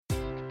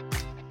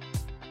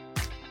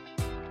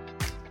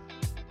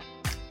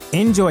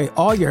Enjoy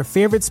all your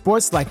favorite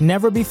sports like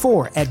never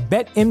before at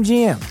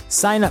BetMGM.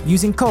 Sign up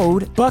using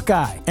code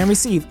Buckeye and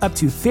receive up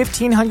to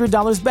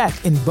 $1,500 back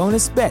in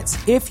bonus bets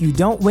if you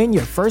don't win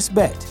your first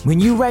bet. When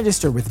you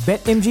register with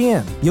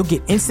BetMGM, you'll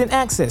get instant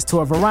access to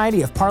a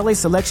variety of parlay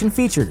selection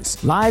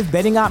features, live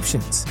betting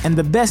options, and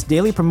the best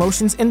daily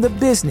promotions in the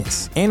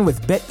business. And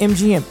with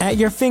BetMGM at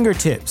your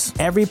fingertips,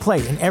 every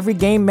play and every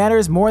game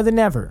matters more than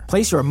ever.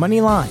 Place your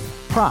money line,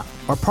 prop,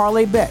 or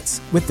parlay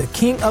bets with the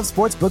king of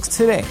sportsbooks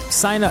today.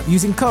 Sign up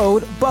using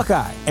code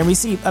Buckeye and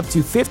receive up to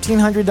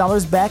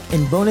 $1,500 back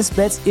in bonus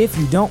bets if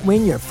you don't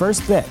win your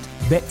first bet.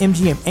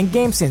 BetMGM and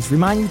GameSense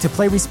remind you to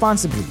play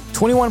responsibly.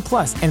 21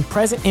 plus and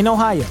present in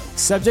Ohio,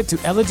 subject to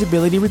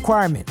eligibility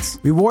requirements.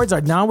 Rewards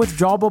are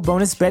non-withdrawable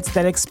bonus bets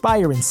that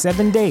expire in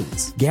 7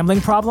 days. Gambling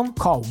problem?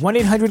 Call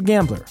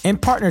 1-800-GAMBLER. In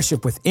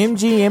partnership with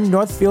MGM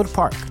Northfield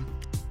Park.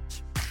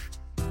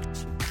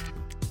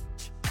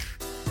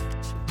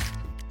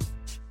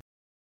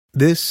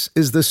 This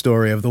is the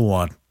story of the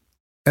one.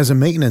 As a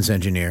maintenance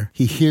engineer,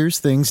 he hears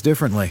things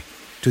differently.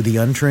 To the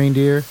untrained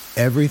ear,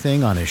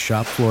 everything on his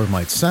shop floor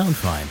might sound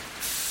fine,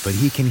 but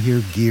he can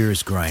hear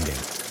gears grinding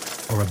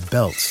or a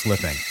belt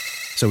slipping.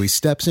 So he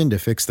steps in to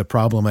fix the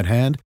problem at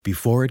hand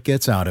before it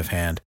gets out of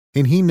hand.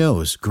 And he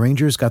knows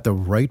Grainger's got the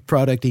right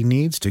product he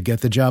needs to get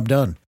the job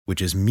done,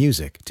 which is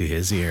music to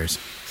his ears.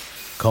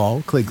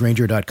 Call, click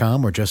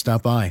Grainger.com, or just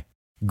stop by.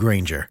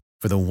 Grainger,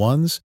 for the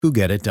ones who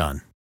get it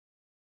done.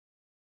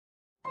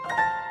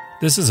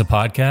 This is a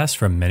podcast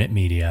from Minute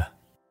Media.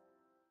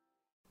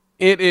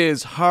 It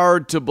is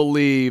hard to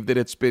believe that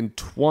it's been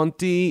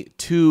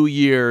 22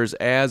 years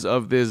as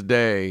of this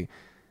day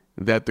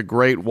that the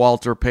great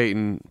Walter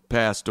Payton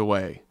passed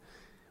away.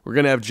 We're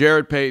going to have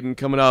Jarrett Payton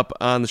coming up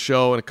on the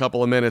show in a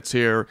couple of minutes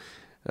here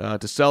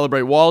to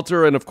celebrate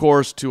Walter and, of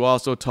course, to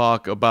also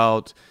talk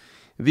about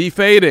the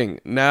fading.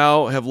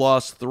 Now have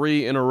lost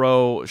 3 in a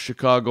row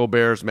Chicago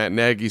Bears. Matt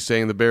Nagy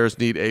saying the Bears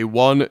need a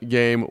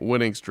 1-game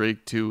winning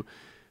streak to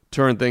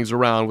turn things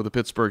around with the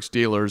Pittsburgh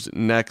Steelers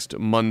next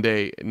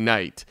Monday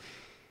night.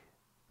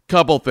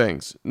 Couple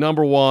things.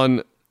 Number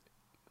one,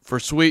 for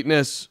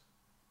sweetness,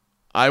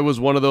 I was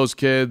one of those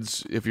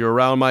kids, if you're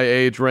around my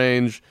age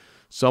range,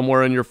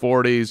 somewhere in your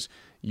 40s,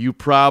 you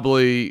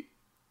probably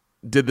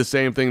did the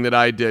same thing that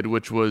I did,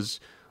 which was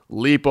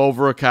leap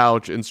over a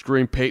couch and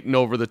scream Peyton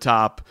over the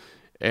top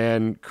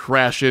and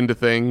crash into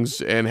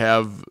things and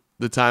have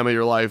the time of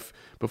your life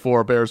before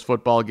a Bears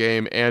football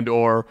game and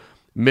or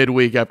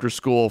midweek after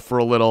school for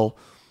a little,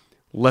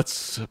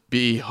 let's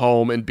be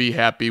home and be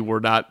happy we're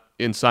not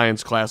in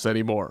science class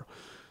anymore.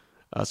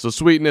 So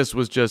sweetness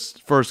was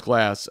just first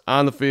class,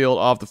 on the field,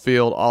 off the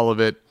field, all of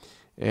it.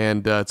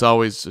 And it's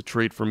always a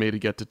treat for me to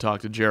get to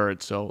talk to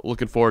Jarrett. So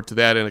looking forward to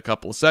that in a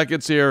couple of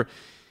seconds here.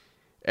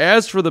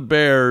 As for the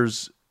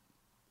Bears,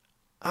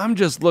 I'm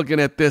just looking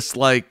at this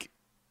like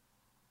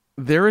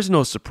there is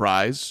no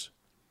surprise.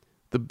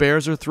 The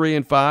Bears are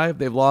 3-5.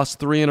 They've lost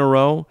 3 in a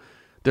row.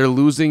 They're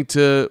losing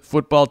to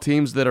football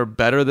teams that are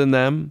better than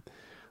them.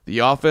 The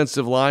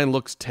offensive line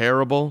looks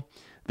terrible.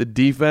 The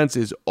defense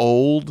is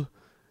old.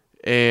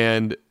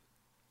 And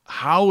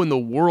how in the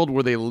world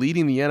were they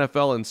leading the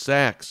NFL in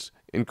sacks?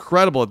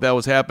 Incredible that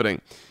was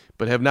happening.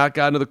 But have not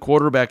gotten to the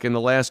quarterback in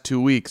the last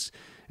 2 weeks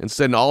and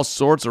setting all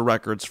sorts of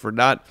records for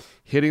not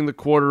hitting the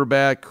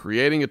quarterback,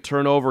 creating a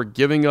turnover,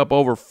 giving up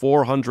over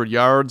 400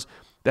 yards.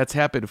 That's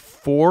happened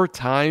 4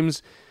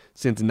 times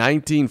since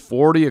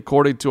 1940,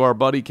 according to our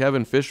buddy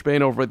Kevin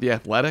Fishbane over at The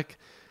Athletic.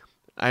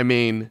 I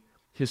mean,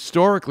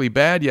 historically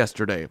bad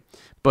yesterday,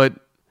 but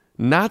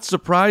not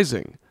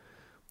surprising.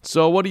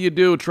 So what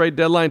do? Trade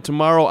deadline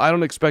tomorrow. I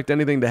don't expect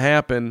anything to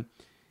happen.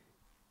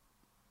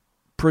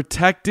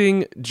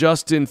 Protecting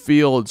Justin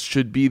Fields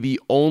should be the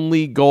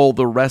only goal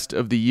the rest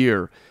of the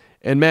year.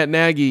 And Matt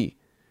Nagy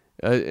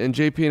and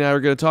JP and I are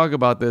going to talk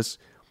about this.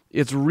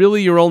 It's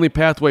really your only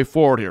pathway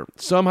forward here.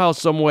 Somehow,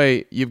 some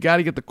way, you've got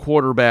to get the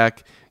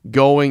quarterback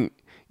going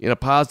in a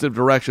positive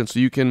direction so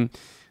you can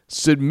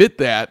submit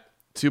that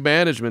to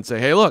management. Say,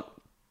 hey, look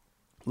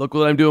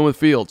what I'm doing with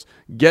Fields.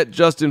 Get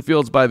Justin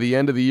Fields by the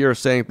end of the year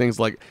saying things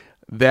like,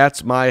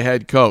 that's my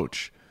head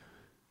coach.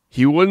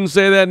 He wouldn't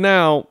say that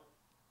now.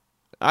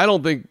 I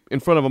don't think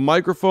in front of a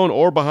microphone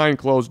or behind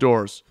closed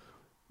doors.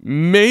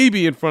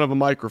 Maybe in front of a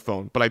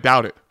microphone, but I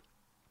doubt it.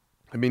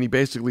 I mean, he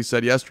basically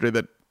said yesterday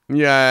that,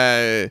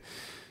 yeah,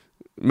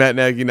 Matt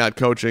Nagy not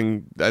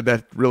coaching,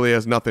 that really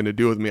has nothing to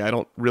do with me. I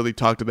don't really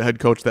talk to the head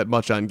coach that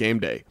much on game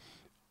day.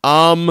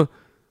 That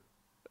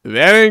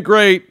ain't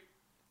great.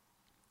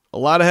 A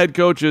lot of head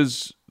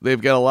coaches,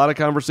 they've got a lot of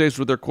conversations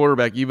with their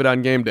quarterback, even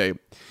on game day.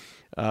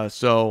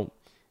 So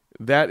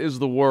that is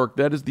the work.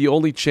 That is the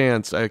only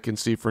chance I can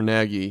see for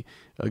Nagy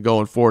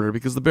going forward,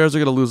 because the Bears are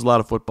going to lose a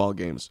lot of football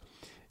games.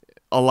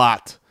 A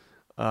lot.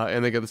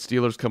 And they got the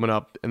Steelers coming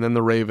up, and then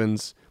the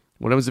Ravens.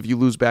 What happens if you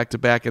lose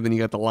back-to-back, and then you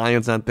got the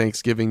Lions on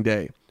Thanksgiving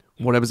Day?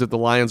 What happens if the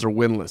Lions are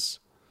winless?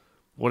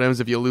 What happens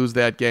if you lose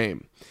that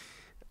game?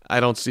 I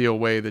don't see a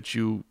way that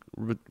you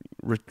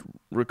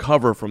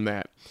recover from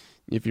that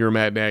if you're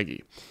Matt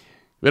Nagy.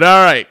 But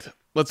all right,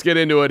 let's get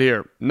into it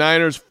here.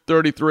 Niners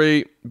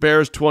 33,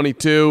 Bears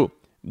 22.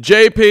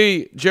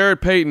 JP,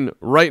 Jarrett Payton,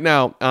 right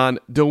now on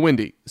the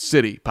Windy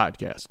City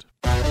Podcast.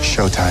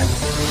 Showtime.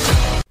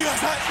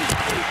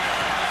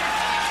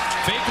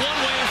 Fake one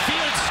way,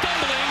 Fields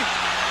stumbling,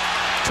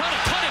 trying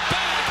to cut it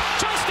back.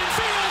 Justin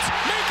Fields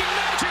making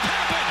magic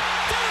happen.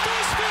 There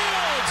goes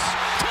Fields.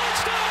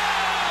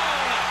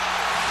 Touchdown!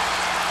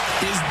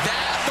 Is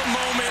that the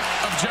moment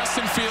of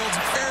Justin Fields'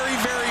 very,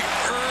 very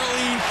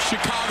early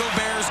Chicago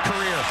Bears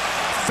career?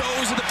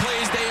 Those are the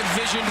plays they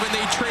envisioned when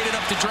they traded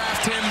up to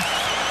draft him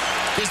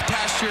this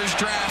past year's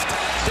draft.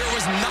 There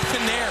was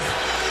nothing there.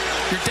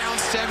 You're down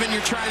 7,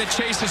 you're trying to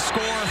chase a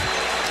score.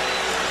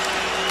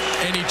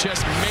 And he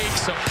just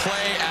makes a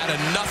play out of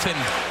nothing.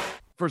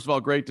 First of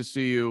all, great to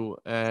see you.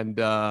 And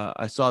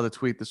I saw the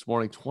tweet this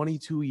morning.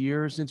 22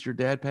 years since your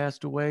dad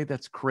passed away.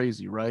 That's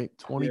crazy, right?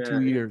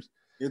 22 years.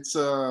 It's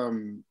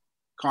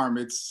Carm.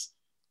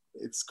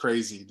 It's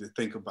crazy to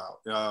think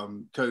about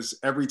because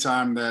every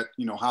time that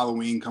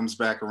Halloween comes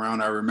back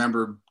around, I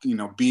remember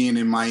being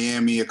in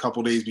Miami a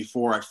couple days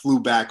before. I flew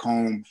back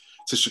home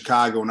to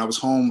Chicago, and I was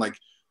home like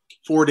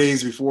 4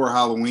 days before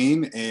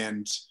Halloween,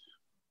 and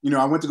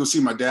I went to go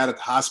see my dad at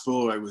the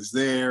hospital. I was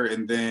there.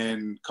 And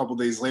then a couple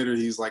days later,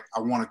 he's like,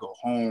 I want to go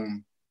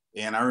home.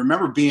 And I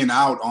remember being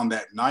out on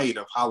that night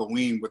of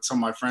Halloween with some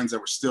of my friends that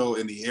were still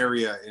in the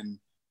area. And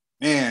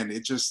man,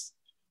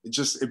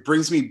 it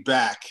brings me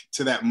back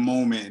to that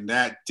moment and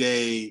that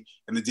day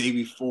and the day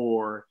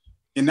before.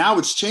 And now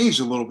it's changed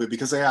a little bit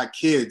because I got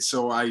kids.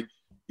 So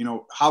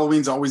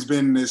Halloween's always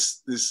been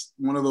this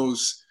one of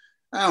those,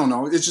 I don't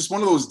know. It's just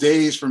one of those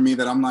days for me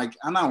that I'm like,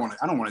 I don't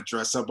want to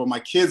dress up, but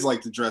my kids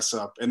like to dress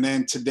up. And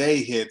then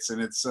today hits,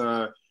 and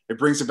it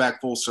brings it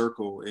back full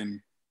circle. And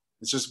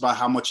it's just about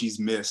how much he's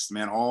missed,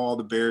 man. All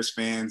the Bears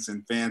fans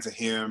and fans of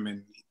him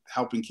and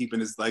helping keeping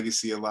his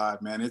legacy alive,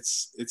 man.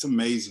 It's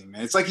amazing,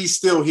 man. It's like he's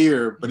still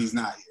here, but he's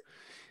not here.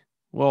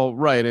 Well,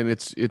 right, and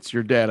it's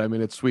your dad. I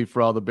mean, it's sweet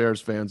for all the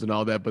Bears fans and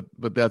all that,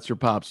 but that's your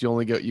pops. You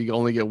only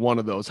get one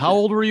of those. How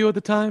old were you at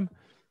the time?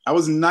 I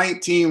was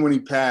 19 when he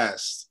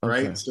passed,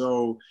 right? Okay.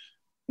 So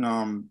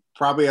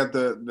probably at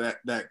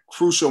that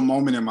crucial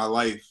moment in my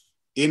life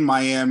in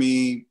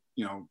Miami,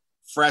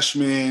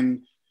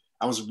 freshman.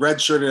 I was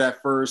redshirted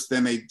at first,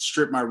 then they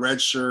stripped my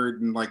red shirt,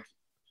 and like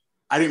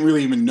I didn't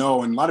really even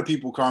know. And a lot of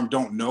people, Carm,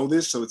 don't know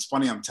this, so it's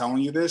funny I'm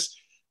telling you this.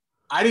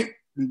 I didn't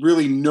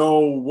really know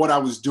what I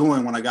was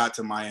doing when I got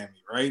to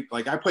Miami, right?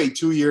 Like I played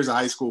 2 years of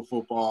high school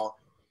football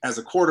as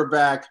a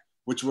quarterback,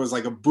 which was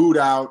like a boot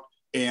out.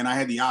 And I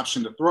had the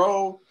option to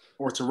throw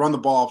or to run the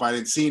ball if I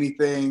didn't see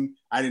anything.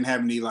 I didn't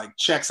have any like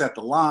checks at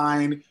the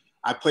line.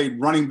 I played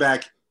running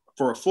back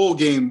for a full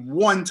game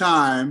one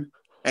time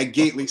at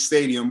Gately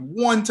Stadium,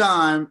 one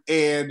time,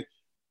 and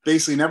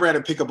basically never had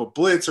to pick up a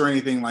blitz or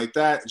anything like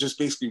that. Just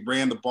basically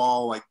ran the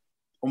ball like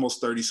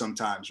almost 30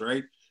 sometimes,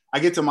 right? I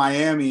get to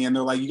Miami and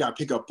they're like, you got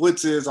to pick up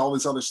blitzes, all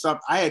this other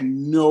stuff. I had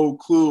no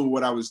clue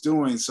what I was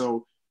doing.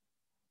 So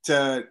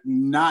to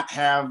not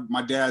have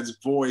my dad's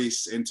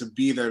voice and to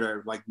be there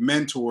to like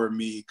mentor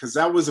me, because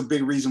that was a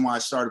big reason why I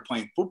started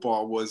playing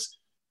football was,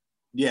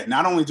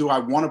 not only do I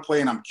want to play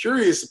and I'm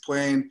curious to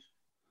playing,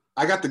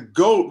 I got the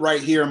GOAT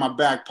right here in my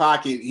back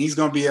pocket. He's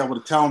going to be able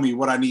to tell me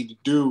what I need to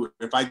do.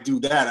 If I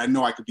do that, I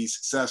know I could be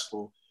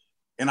successful.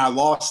 And I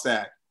lost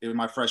that in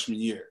my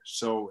freshman year.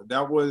 So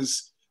that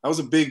was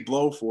a big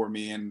blow for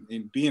me.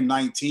 And being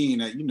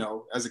 19,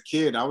 as a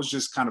kid, I was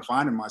just kind of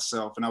finding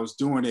myself, and I was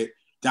doing it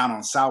down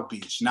on South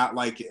Beach, not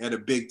like at a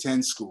Big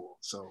Ten school.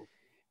 So,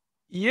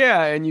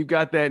 yeah, and you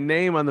got that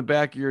name on the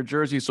back of your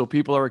jersey, so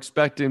people are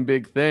expecting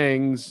big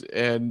things,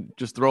 and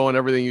just throwing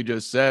everything you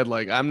just said,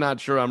 like, I'm not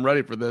sure I'm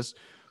ready for this.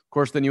 Of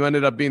course, then you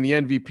ended up being the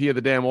MVP of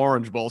the damn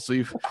Orange Bowl, so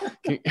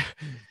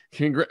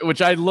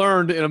which I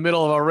learned in the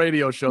middle of our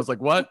radio shows. Like,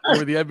 what? You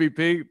were the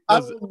MVP?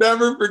 I'll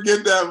never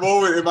forget that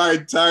moment in my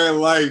entire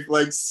life,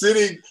 like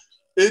sitting –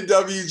 in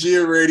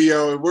WGN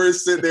radio, and we're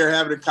sitting there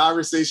having a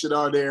conversation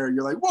on air, and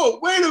you're like, whoa,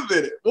 wait a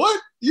minute, what?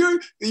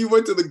 You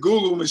went to the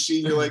Google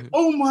machine, you're like,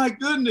 oh my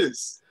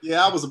goodness.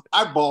 Yeah,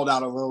 I balled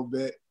out a little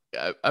bit.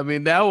 I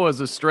mean, that was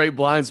a straight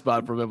blind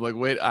spot from him. Like,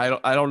 wait, I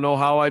don't know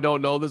how I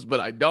don't know this,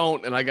 but I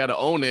don't, and I got to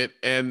own it.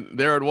 And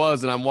there it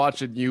was, and I'm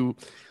watching you.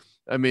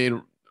 I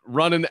mean,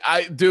 running.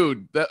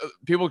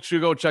 People should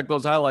go check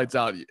those highlights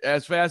out.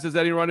 As fast as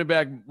any running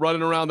back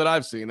running around that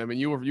I've seen. I mean,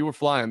 you were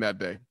flying that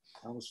day.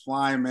 I was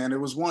flying, man. It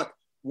was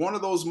one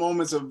of those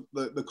moments of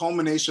the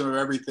culmination of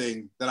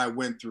everything that I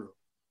went through.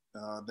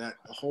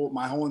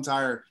 My whole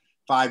entire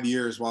 5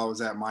 years while I was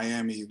at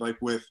Miami, like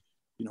with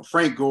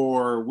Frank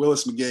Gore,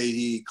 Willis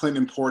McGahee,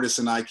 Clinton Portis,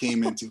 and I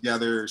came in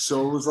together.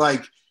 So it was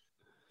like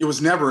it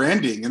was never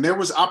ending, and there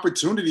was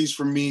opportunities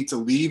for me to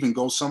leave and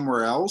go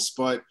somewhere else,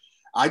 but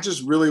I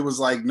just really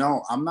was like,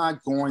 no, I'm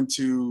not going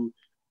to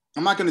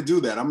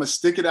do that. I'm gonna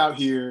stick it out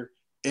here,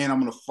 and I'm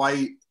gonna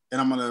fight. And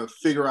I'm going to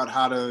figure out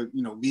how to,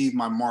 leave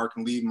my mark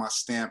and leave my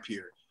stamp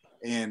here.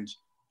 And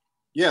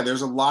yeah,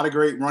 there's a lot of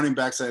great running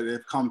backs that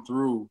have come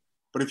through.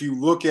 But if you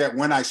look at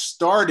when I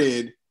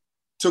started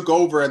took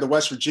over at the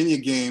West Virginia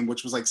game,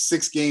 which was like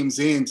 6 games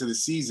into the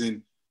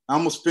season. I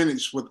almost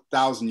finished with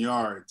 1,000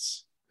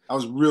 yards. I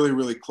was really,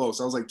 really close.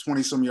 I was like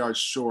 20 some yards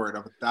short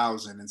of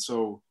 1,000. And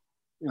so,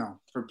 you know,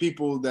 for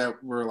people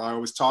that were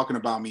always talking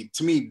about me,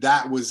 to me,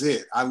 that was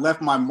it. I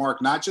left my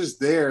mark, not just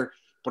there,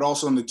 but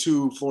also in the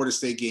 2 Florida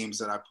State games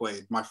that I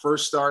played. My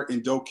first start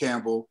in Doak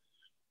Campbell,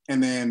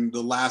 and then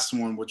the last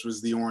one, which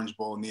was the Orange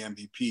Bowl and the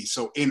MVP.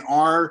 So in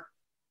our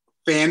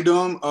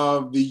fandom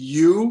of the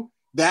U,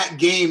 that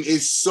game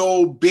is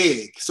so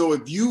big. So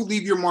if you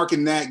leave your mark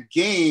in that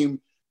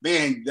game,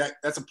 man,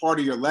 that's a part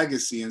of your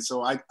legacy. And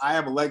so I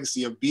have a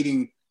legacy of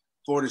beating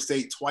Florida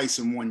State twice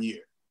in 1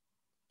 year.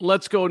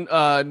 Let's go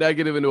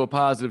negative into a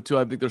positive too.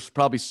 I think there's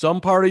probably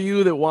some part of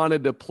you that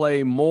wanted to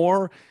play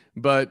more,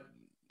 but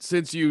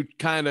since you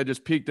kind of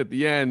just peaked at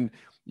the end,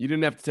 you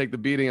didn't have to take the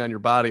beating on your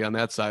body on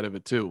that side of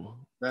it too.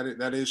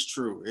 That is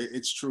true.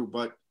 It's true.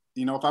 But,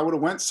 you know, if I would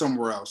have went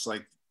somewhere else,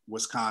 like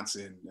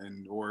Wisconsin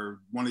or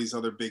one of these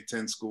other Big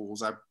Ten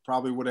schools, I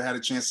probably would have had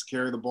a chance to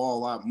carry the ball a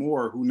lot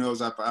more. Who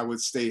knows if I would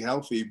stay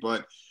healthy.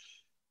 But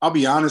I'll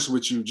be honest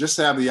with you, just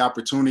to have the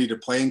opportunity to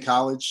play in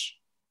college,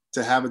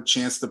 to have a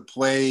chance to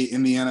play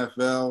in the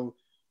NFL,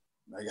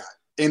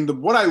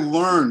 what I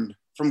learned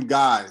from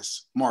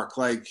guys, Mark,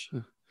 like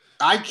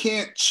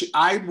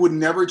I would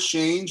never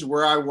change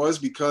where I was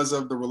because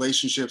of the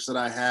relationships that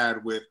I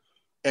had with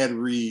Ed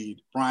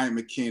Reed, Bryant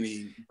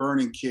McKinney,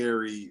 Vernon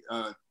Carey,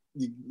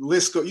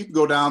 you can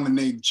go down the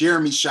name,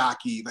 Jeremy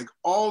Shockey, like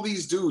all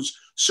these dudes.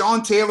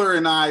 Sean Taylor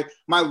and I,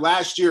 my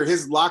last year,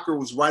 his locker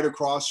was right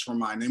across from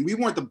mine. And we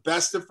weren't the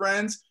best of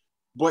friends,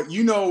 but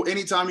you know,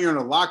 anytime you're in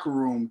a locker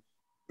room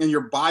and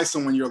you're by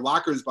someone, your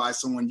locker is by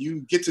someone,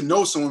 you get to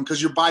know someone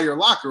because you're by your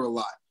locker a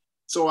lot.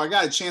 So I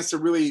got a chance to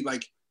really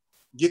like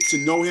get to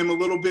know him a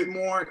little bit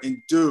more. And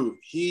dude,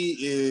 he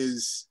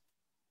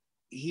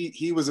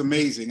was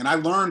amazing. And I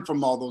learned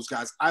from all those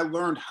guys. I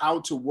learned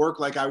how to work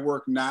like I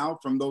work now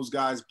from those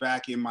guys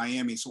back in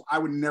Miami. So I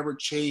would never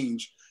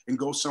change and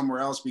go somewhere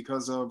else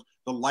because of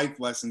the life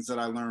lessons that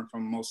I learned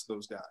from most of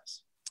those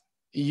guys.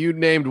 You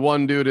named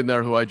one dude in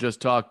there who I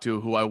just talked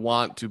to, who I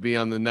want to be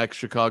on the next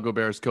Chicago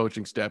Bears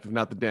coaching staff, if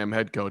not the damn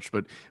head coach,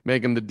 but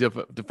make him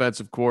the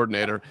defensive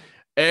coordinator.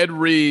 Ed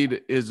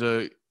Reed is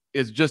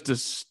just a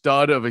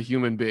stud of a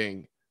human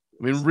being.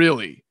 I mean,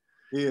 really.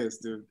 He is,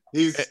 dude.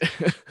 He's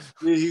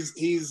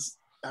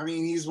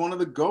one of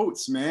the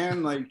GOATs,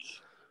 man. Like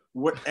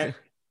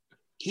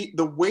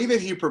the way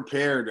that he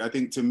prepared, I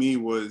think to me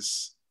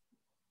was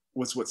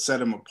what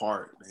set him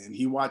apart, man.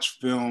 He watched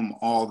film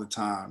all the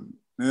time.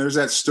 And there's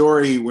that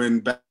story when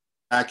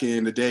back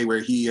in the day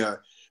where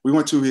we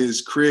went to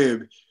his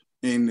crib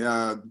and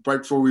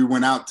right before we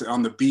went out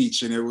on the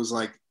beach, and it was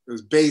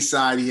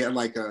Bayside. He had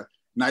like a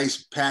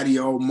nice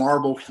patio,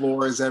 marble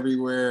floors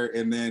everywhere,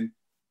 and then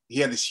he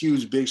had this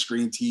huge big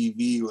screen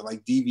TV with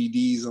like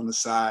DVDs on the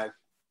side,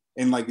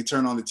 and like you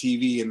turn on the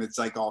TV and it's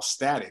like all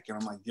static. And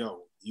I'm like,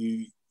 yo,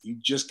 you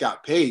just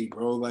got paid,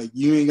 bro. Like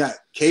you ain't got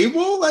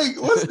cable?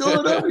 Like what's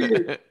going on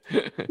here?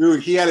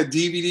 Dude, he had a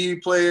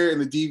DVD player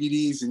and the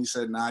DVDs, and he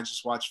said, nah, I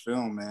just watch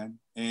film, man.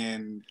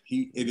 And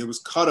it was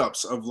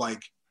cut-ups of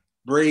like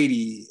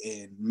Brady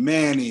and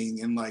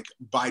Manning and like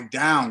by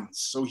downs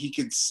so he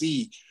could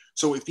see.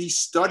 So if he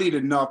studied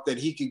enough that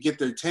he could get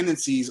their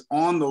tendencies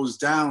on those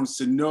downs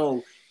to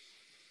know,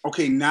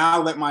 okay,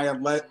 now let my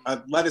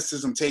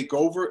athleticism take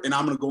over and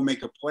I'm going to go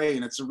make a play.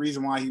 And it's the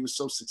reason why he was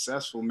so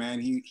successful, man.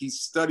 He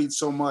studied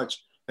so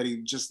much that he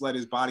just let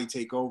his body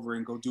take over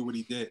and go do what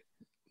he did.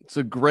 It's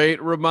a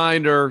great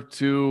reminder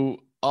to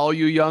all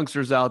you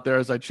youngsters out there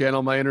as I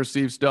channel my inner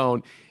Steve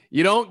Stone.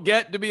 You don't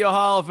get to be a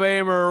Hall of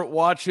Famer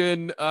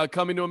watching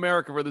Coming to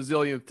America for the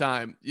zillionth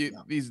time.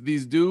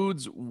 These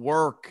dudes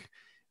work.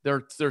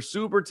 They're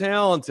super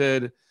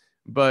talented,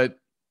 but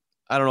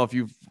I don't know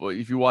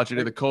if you watch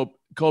any of the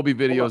Kobe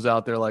videos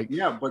out there, like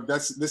but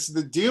this is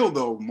the deal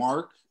though,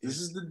 Mark. This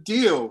is the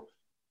deal.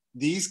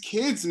 These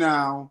kids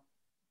now,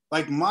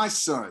 like my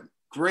son,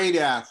 great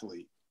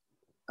athlete,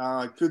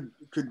 could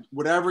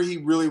whatever he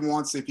really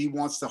wants, if he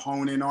wants to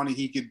hone in on it,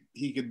 he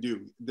could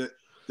do.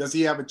 Does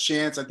he have a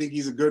chance? I think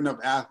he's a good enough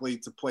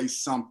athlete to play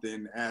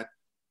something at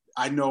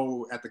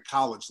the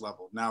college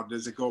level. Now,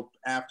 does it go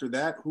after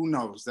that? Who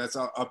knows? That's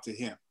up to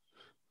him.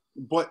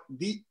 But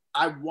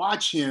I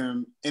watch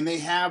him, and they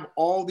have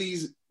all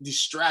these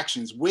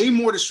distractions, way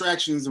more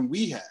distractions than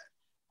we had.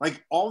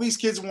 Like all these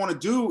kids want to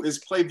do is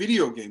play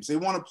video games. They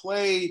want to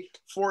play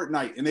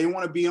Fortnite and they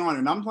want to be on.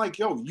 And I'm like,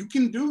 yo, you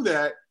can do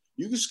that.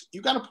 You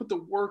got to put the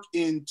work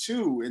in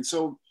too. And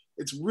so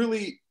it's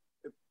really,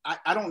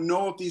 I don't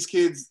know if these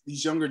kids,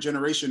 these younger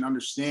generation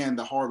understand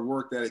the hard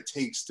work that it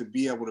takes to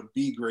be able to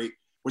be great,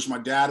 which my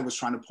dad was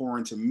trying to pour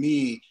into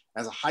me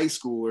as a high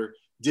schooler,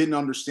 didn't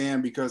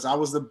understand because I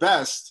was the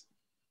best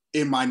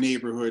in my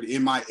neighborhood,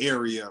 in my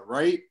area,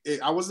 right?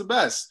 I was the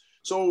best.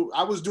 So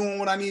I was doing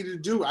what I needed to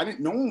do.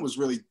 No one was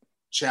really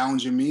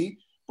challenging me.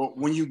 But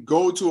when you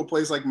go to a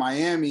place like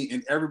Miami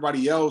and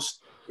everybody else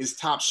is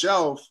top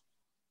shelf,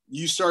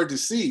 you start to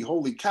see,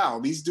 holy cow,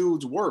 these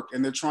dudes work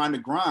and they're trying to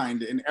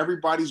grind, and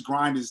everybody's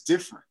grind is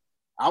different.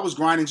 I was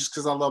grinding just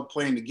because I love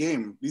playing the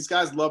game. These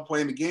guys love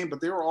playing the game, but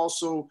they were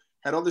also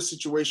had other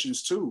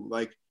situations too,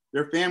 like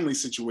their family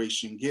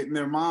situation, getting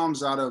their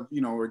moms out of,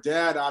 or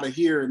dad out of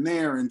here and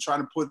there and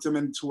trying to put them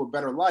into a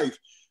better life.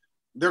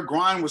 Their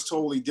grind was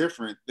totally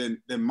different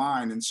than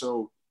mine. And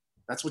so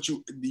that's what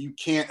you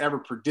can't ever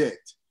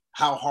predict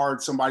how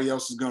hard somebody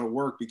else is going to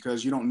work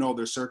because you don't know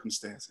their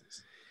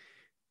circumstances.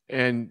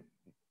 And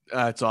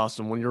it's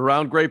awesome when you're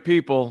around great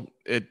people.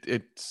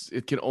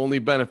 It can only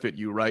benefit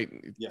you, right?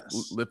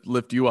 Yes.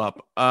 Lift you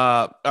up.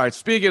 All right.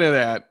 Speaking of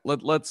that,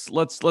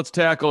 let's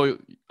tackle.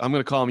 I'm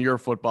going to call them your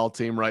football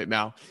team right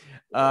now.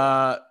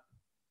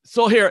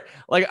 So here,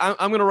 like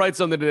I'm going to write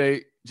something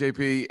today,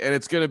 JP, and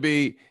it's going to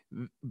be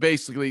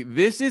basically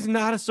this is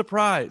not a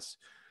surprise.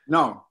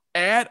 No.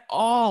 At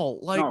all.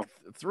 Like no.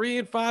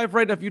 3-5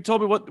 right now. If you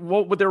told me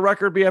what would their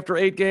record be after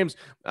 8 games,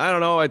 I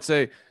don't know. I'd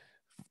say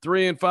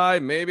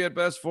 3-5, maybe at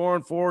best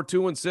 4-4,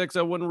 2-6.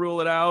 I wouldn't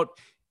rule it out.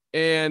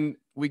 And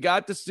we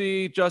got to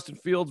see Justin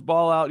Fields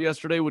ball out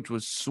yesterday, which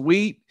was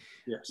sweet.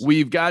 Yes.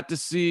 We've got to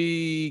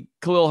see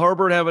Khalil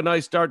Herbert have a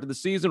nice start to the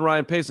season.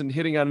 Ryan Payson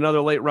hitting on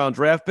another late round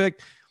draft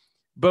pick.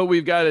 But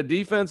we've got a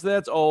defense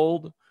that's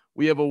old.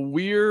 We have a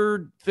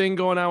weird thing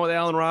going on with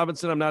Allen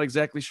Robinson. I'm not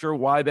exactly sure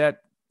why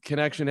that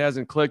connection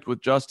hasn't clicked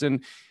with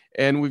Justin.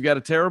 And we've got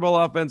a terrible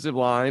offensive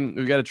line.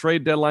 We've got a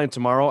trade deadline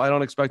tomorrow. I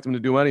don't expect them to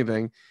do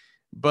anything,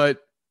 but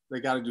they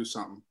got to do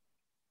something.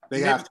 They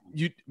have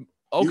to.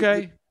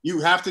 Okay. You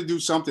have to do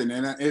something.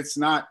 And it's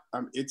not,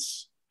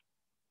 it's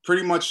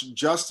pretty much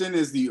Justin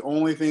is the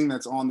only thing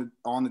that's on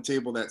the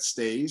table that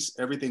stays.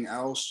 Everything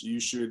else you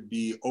should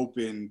be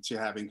open to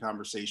having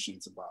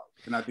conversations about.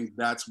 And I think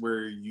that's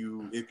where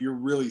if you're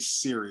really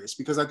serious,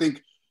 because I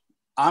think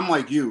I'm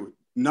like you,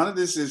 none of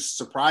this is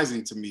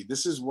surprising to me.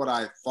 This is what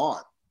I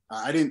thought.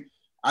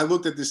 I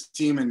looked at this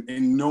team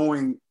and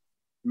knowing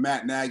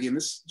Matt Nagy, and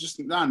this is just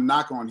not a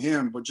knock on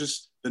him, but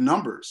just the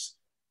numbers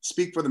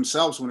speak for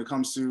themselves when it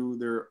comes to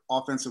their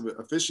offensive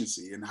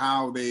efficiency and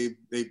how they've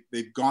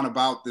gone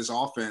about this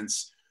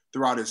offense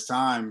throughout his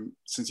time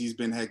since he's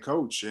been head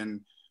coach.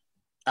 And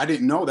I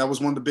didn't know that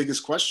was one of the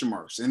biggest question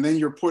marks. And then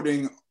you're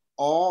putting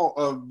all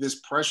of this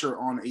pressure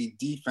on a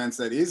defense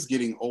that is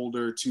getting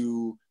older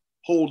to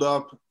hold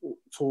up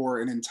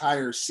for an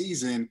entire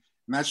season.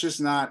 And that's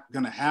just not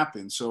going to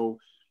happen. So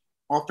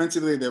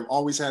offensively, they've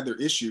always had their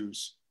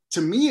issues. To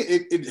me,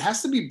 it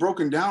has to be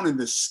broken down in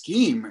the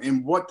scheme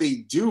and what they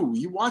do.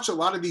 You watch a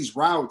lot of these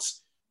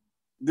routes,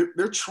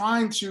 they're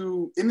trying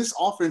to, in this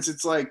offense,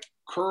 it's like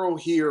curl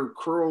here,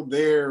 curl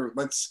there.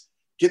 Let's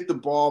get the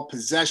ball,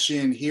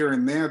 possession here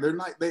and there.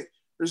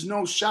 There's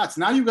no shots.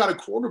 Now you got a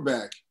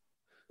quarterback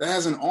that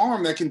has an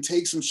arm that can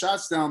take some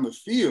shots down the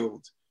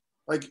field.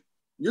 Like,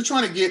 you're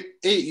trying to get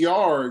 8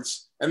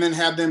 yards and then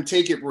have them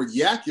take it for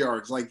yak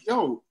yards. Like,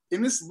 yo,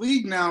 in this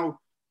league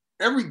now,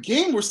 every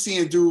game we're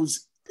seeing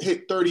dudes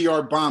hit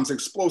 30-yard bombs,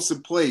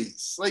 explosive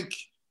plays. Like,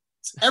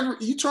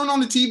 you turn on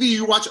the TV,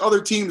 you watch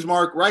other teams,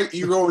 Mark, right?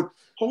 You go,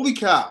 holy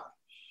cow.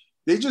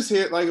 They just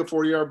hit like a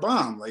 40-yard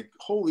bomb. Like,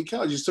 holy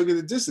cow, you just took it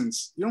the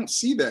distance. You don't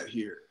see that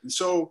here. And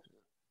so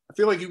I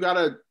feel like you got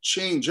to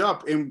change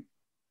up. And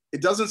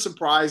it doesn't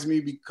surprise me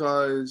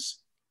because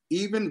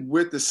even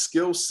with the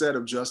skill set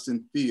of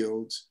Justin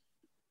Fields,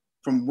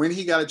 from when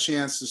he got a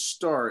chance to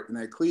start in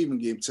that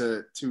Cleveland game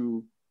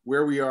to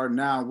where we are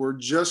now, we're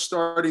just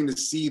starting to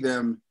see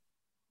them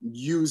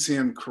use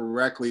him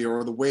correctly,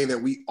 or the way that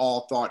we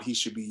all thought he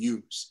should be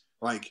used,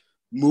 like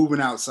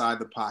moving outside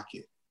the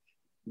pocket,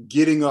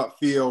 getting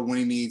upfield when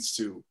he needs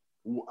to.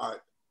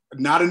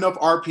 Not enough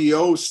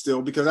RPOs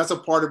still, because that's a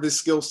part of his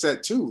skill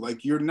set too.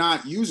 Like, you're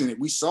not using it.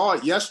 We saw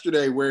it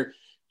yesterday where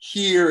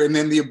here, and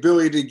then the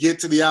ability to get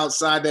to the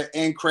outside that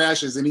end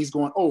crashes, and he's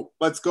going, oh,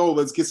 let's go,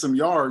 let's get some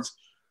yards.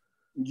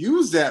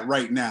 Use that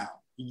right now.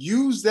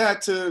 Use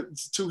that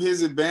to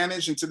his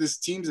advantage and to this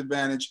team's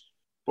advantage,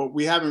 but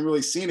we haven't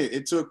really seen it.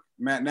 It took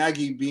Matt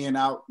Nagy being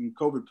out in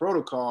COVID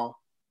protocol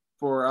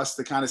for us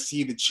to kind of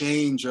see the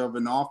change of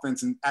an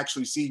offense and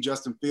actually see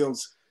Justin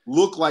Fields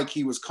look like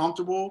he was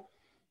comfortable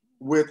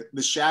with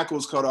the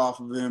shackles cut off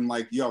of him.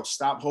 Like, yo,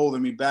 stop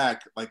holding me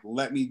back. Like,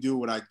 let me do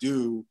what I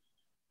do.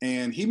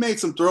 And he made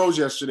some throws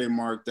yesterday,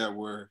 Mark, that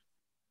were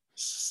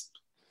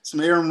some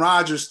Aaron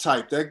Rodgers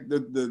type. That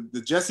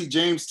the Jesse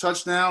James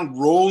touchdown,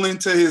 rolling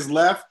to his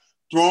left,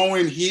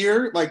 throwing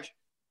here, like,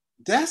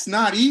 that's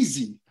not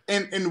easy.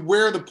 And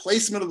where the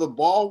placement of the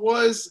ball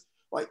was,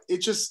 like,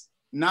 it's just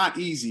not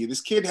easy.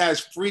 This kid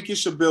has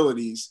freakish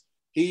abilities.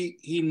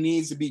 He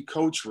needs to be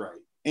coached right,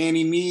 and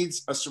he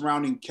needs a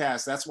surrounding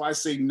cast. That's why I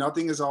say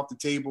nothing is off the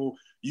table.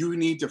 You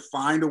need to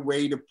find a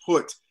way to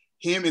put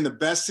him in the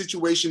best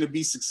situation to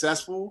be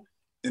successful,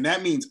 and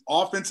that means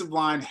offensive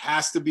line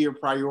has to be a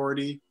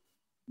priority.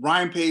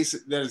 Ryan Pace,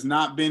 that has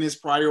not been his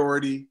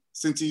priority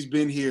since he's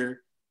been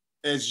here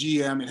as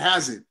GM. It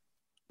hasn't.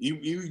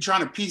 You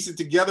trying to piece it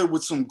together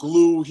with some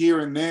glue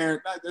here and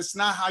there. That's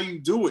not how you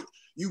do it.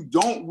 You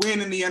don't win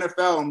in the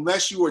NFL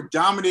unless you are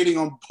dominating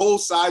on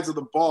both sides of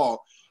the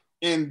ball.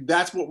 And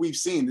that's what we've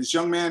seen. This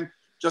young man,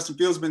 Justin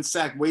Fields, has been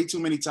sacked way too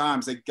many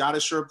times. They got to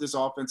shore up this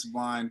offensive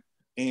line.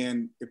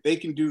 And if they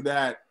can do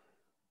that,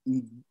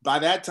 by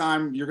that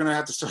time, you're going to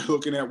have to start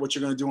looking at what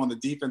you're going to do on the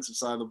defensive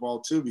side of the ball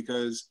too,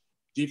 because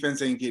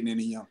defense ain't getting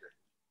any younger.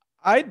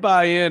 I'd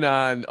buy in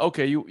on,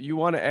 okay, you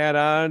want to add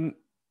on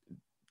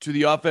to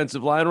the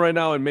offensive line right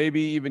now and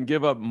maybe even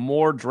give up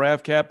more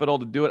draft capital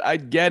to do it. I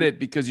get it,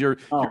 because you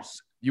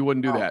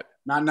wouldn't do that.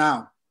 Not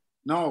now.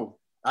 No,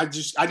 I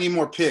need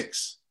more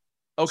picks.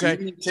 Okay. So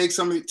you need to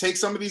take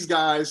some of these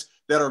guys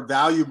that are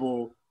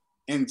valuable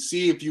and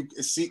see if you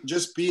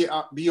just be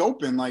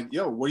open. Like,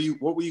 yo,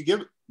 what will you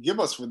give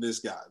us for this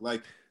guy?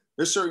 Like,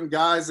 there's certain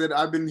guys that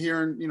I've been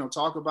hearing,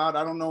 talk about.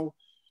 I don't know.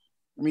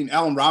 I mean,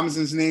 Allen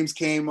Robinson's names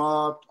came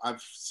up.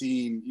 I've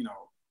seen,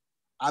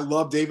 I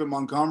love David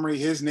Montgomery.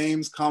 His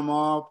names come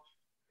up.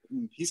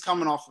 He's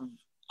coming off of,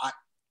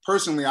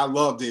 personally, I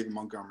love David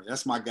Montgomery.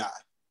 That's my guy.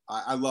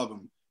 I love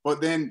him.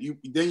 But then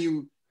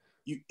you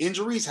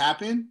injuries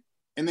happen,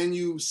 and then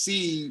you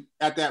see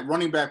at that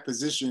running back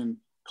position,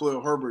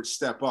 Khalil Herbert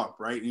step up,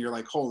 right? And you're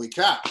like, holy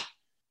cow.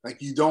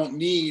 Like, you don't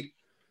need,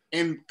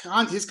 and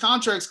his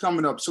contract's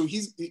coming up. So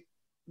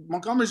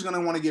Montgomery's going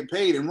to want to get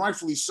paid, and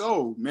rightfully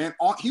so, man.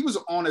 He was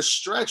on a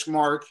stretch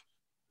mark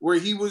where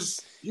he was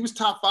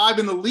top 5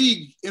 in the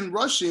league in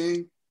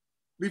rushing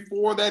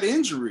before that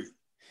injury.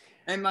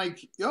 And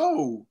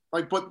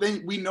but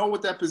then we know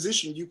with that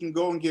position, you can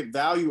go and get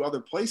value other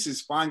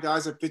places, find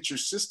guys that fit your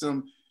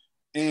system,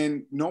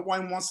 and no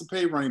one wants to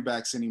pay running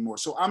backs anymore.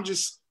 So I'm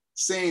just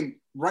saying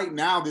right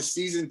now, this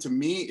season to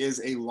me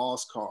is a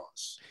lost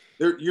cause.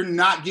 You're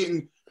not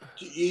getting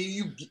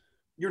even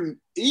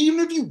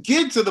if you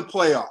get to the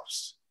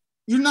playoffs,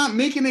 you're not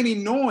making any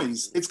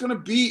noise. It's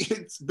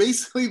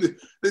basically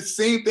the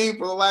same thing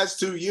for the last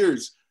 2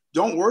 years.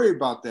 Don't worry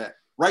about that.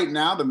 Right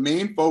now, the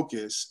main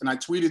focus, and I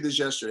tweeted this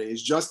yesterday,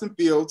 is Justin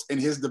Fields and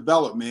his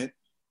development.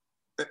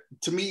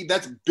 To me,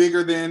 that's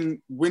bigger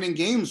than winning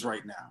games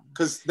right now,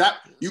 because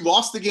you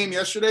lost the game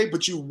yesterday,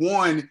 but you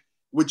won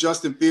with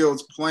Justin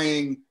Fields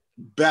playing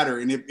better.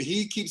 And if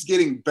he keeps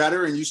getting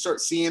better and you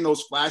start seeing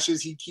those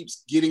flashes, he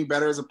keeps getting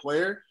better as a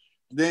player,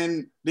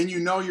 then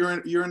you're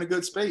in a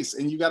good space,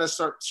 and you got to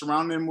start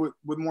surrounding him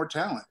with more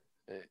talent.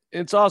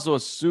 It's also a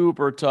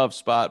super tough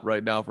spot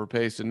right now for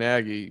Pace and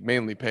Nagy,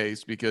 mainly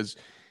Pace, because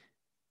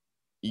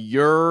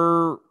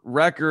your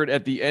record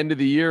at the end of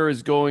the year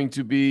is going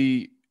to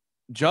be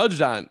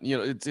judged on,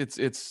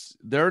 it's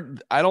they're,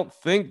 I don't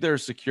think they're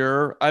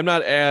secure.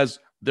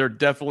 They're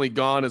definitely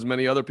gone as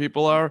many other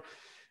people are.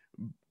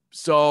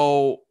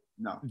 So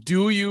no.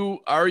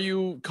 Are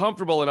you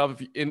comfortable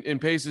enough in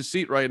Pace's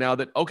seat right now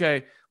that,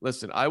 okay,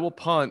 listen, I will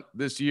punt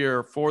this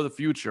year for the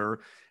future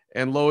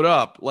and load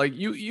up? Like,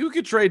 you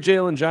could trade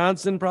Jalen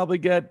Johnson, probably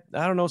get,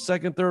 I don't know,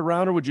 second, third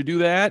rounder. Would you do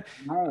that?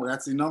 No,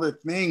 that's another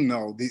thing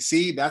though.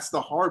 See, that's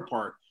the hard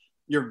part.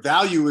 Your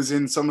value is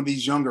in some of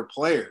these younger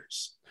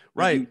players,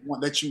 right?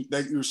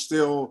 That you're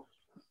still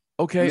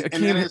okay.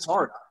 And then it's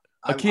hard.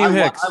 Akeem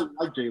Hicks. I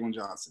like Jalen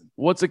Johnson.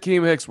 What's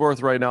Akeem Hicks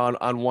worth right now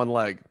on one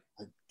leg?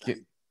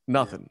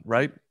 Nothing,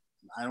 right?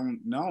 I don't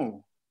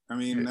know. I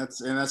mean,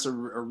 that's a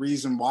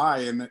reason why.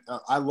 And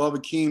I love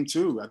Akeem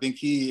too. I think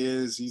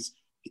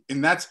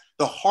and that's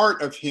the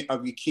heart of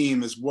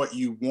Akeem, is what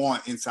you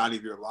want inside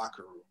of your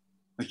locker room.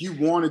 Like, you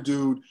want a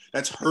dude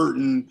that's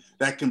hurting,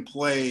 that can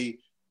play,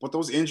 but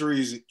those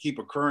injuries keep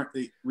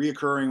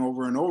reoccurring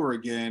over and over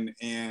again.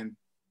 And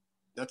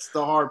that's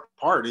the hard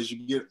part. As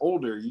you get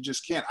older, you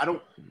just can't. I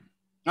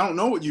don't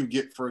know what you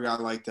get for a guy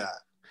like that,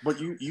 but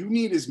you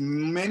need as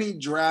many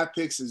draft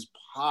picks as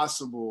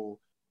possible.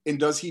 And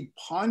does he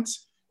punt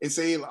and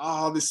say,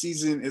 oh, this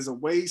season is a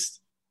waste?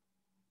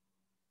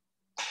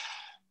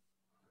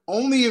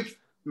 Only if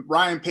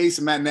Ryan Pace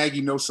and Matt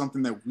Nagy know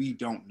something that we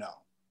don't know.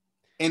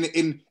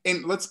 And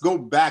let's go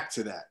back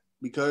to that,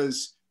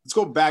 because let's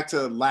go back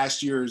to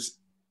last year's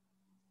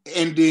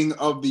ending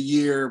of the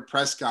year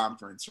press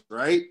conference,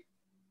 right?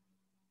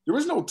 There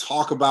was no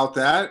talk about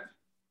that.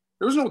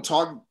 There was no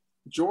talk.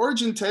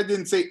 George and Ted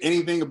didn't say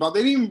anything about,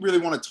 they didn't even really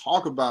want to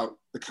talk about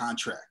the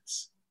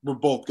contracts with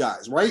both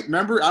guys, right?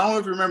 Remember? I don't know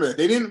if you remember that.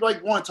 They didn't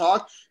want to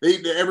talk.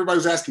 Everybody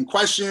was asking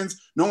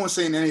questions. No one's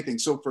saying anything.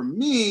 So for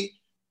me,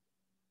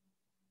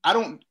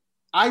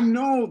 I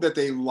know that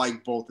they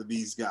like both of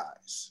these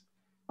guys.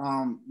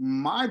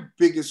 My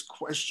biggest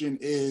question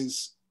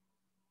is,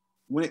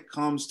 when it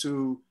comes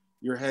to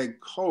your head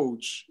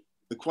coach,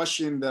 the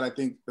question that I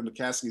think the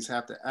McCaskies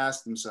have to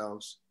ask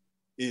themselves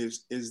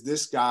is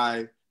this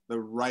guy the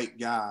right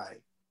guy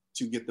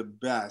to get the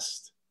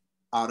best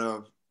out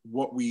of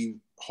what we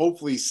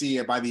hopefully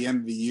see by the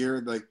end of the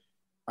year, like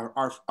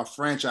a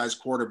franchise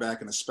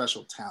quarterback and a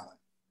special talent?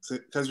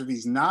 Because if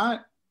he's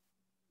not,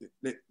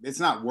 it's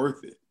not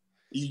worth it.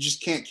 You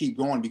just can't keep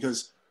going,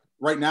 because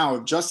right now,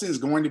 if Justin is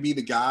going to be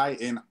the guy,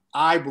 and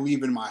I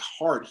believe in my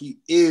heart he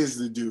is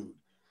the dude,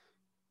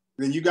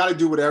 then you got to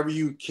do whatever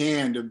you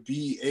can to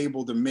be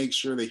able to make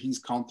sure that he's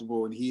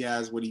comfortable and he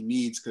has what he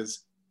needs,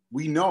 because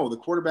we know the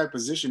quarterback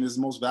position is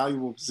the most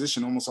valuable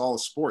position in almost all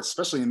of sports,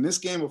 especially in this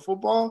game of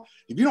football.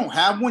 If you don't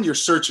have one, you're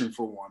searching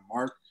for one,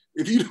 Mark.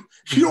 If you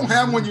don't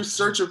have one, you're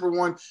searching for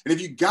one. And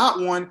if you got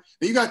one,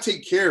 then you got to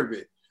take care of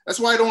it. That's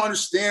why I don't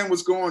understand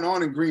what's going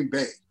on in Green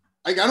Bay.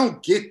 Like, I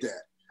don't get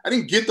that. I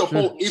didn't get the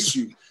whole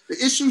issue.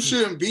 The issue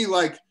shouldn't be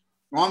like,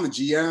 well, I'm the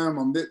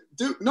GM.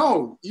 Dude,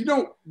 no, you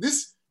don't.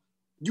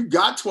 You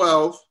got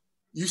 12.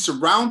 You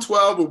surround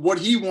 12 with what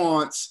he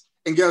wants.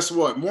 And guess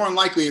what? More than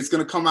likely, it's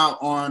going to come out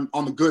on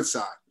the good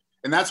side.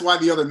 And that's why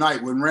the other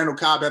night when Randall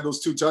Cobb had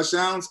those 2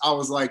 touchdowns, I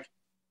was like,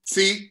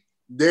 see,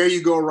 there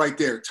you go right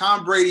there.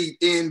 Tom Brady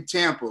in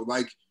Tampa.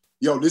 Like,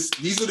 yo,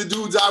 these are the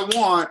dudes I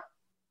want.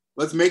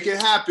 Let's make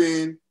it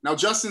happen. Now,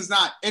 Justin's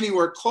not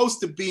anywhere close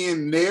to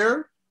being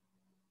there.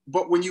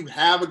 But when you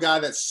have a guy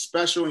that's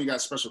special and you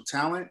got special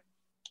talent,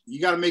 you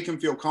got to make him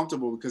feel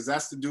comfortable because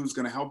that's the dude who's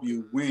going to help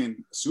you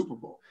win a Super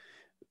Bowl.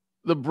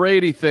 The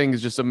Brady thing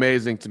is just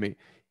amazing to me.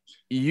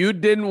 You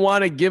didn't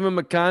want to give him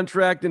a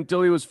contract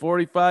until he was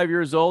 45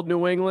 years old,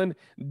 New England?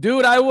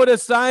 Dude, I would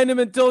have signed him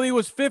until he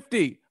was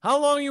 50. How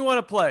long you want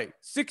to play?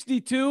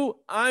 62?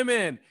 I'm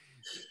in.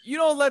 You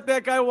don't let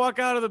that guy walk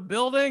out of the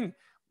building.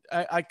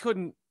 I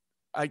could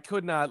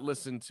not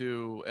listen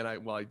to, and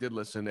I did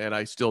listen, and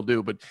I still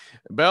do, but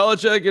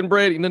Belichick and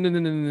Brady,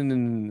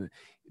 no.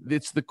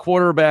 It's the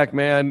quarterback,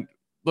 man.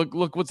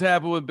 Look what's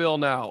happened with Bill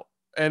now.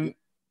 And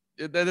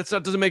that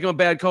doesn't make him a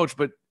bad coach,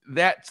 but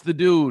that's the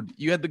dude.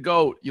 You had the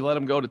GOAT. You let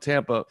him go to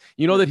Tampa.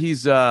 You know that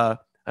he's I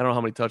don't know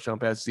how many touchdown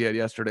passes he had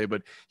yesterday,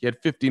 but he had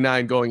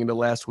 59 going into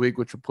last week,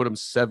 which would put him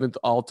 7th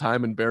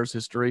all-time in Bears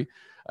history,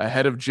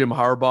 ahead of Jim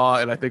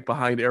Harbaugh and I think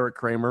behind Eric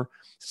Kramer.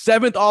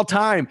 7th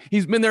all-time.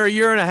 He's been there a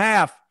year and a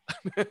half.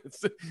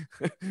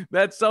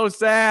 That's so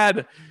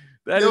sad.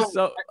 Is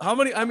so. How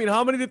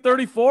many did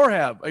 34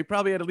 have? He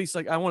probably had at least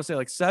I want to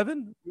say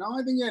 7. No,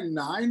 I think he had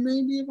 9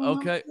 maybe.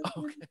 Okay.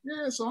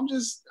 Yeah. So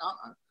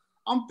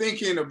I'm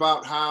thinking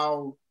about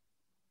how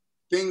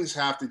things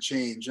have to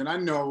change, and I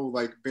know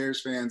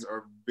Bears fans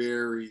are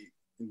very,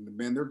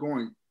 man, a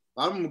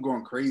lot of them are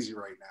going crazy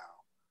right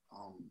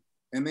now,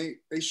 and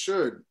they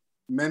should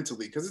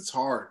mentally because it's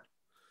hard.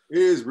 It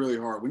is really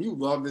hard when you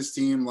love this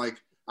team. Like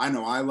I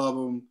know I love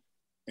them.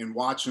 And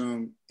watch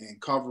them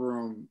and cover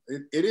them.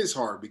 It is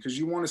hard because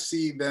you want to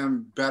see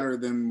them better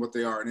than what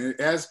they are. And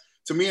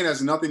to me, it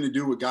has nothing to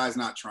do with guys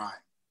not trying.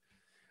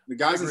 The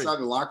guys inside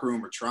the locker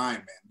room are trying,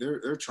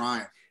 man. They're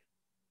trying.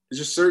 There's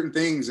just certain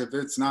things. If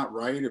it's not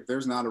right, if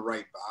there's not a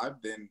right vibe,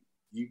 then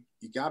you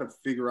got to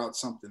figure out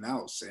something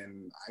else.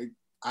 And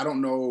I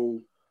don't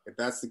know if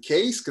that's the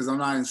case because I'm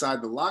not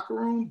inside the locker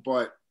room,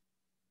 but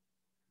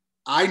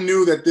I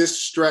knew that this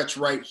stretch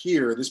right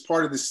here, this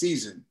part of the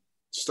season,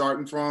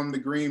 starting from the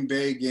Green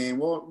Bay game.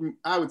 Well,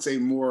 I would say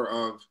it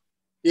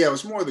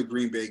was more of the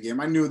Green Bay game.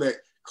 I knew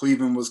that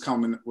Cleveland was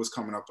coming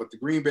up, but the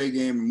Green Bay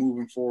game and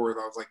moving forward,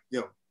 I was like,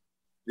 yo,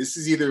 this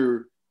is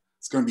either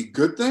it's going to be a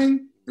good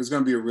thing or it's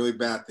going to be a really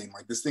bad thing.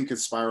 Like this thing could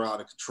spiral out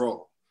of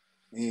control.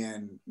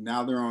 And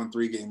now they're on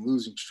 3-game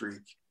losing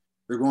streak.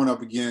 They're going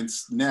up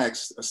against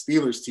next a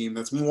Steelers team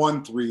that's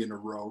won 3 in a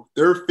row.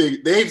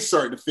 They've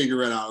started to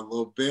figure it out a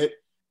little bit.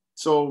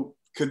 So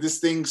could this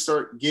thing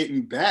start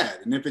getting bad?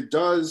 And if it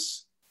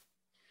does,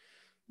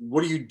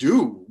 what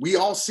do? We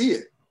all see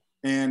it.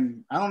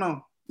 And I don't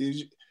know.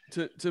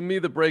 To me,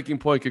 the breaking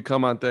point could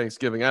come on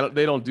Thanksgiving.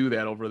 They don't do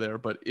that over there.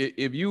 But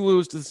if you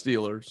lose to the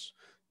Steelers,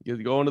 you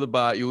go into the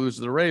bye, you lose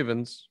to the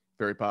Ravens,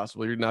 very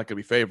possibly. You're not going to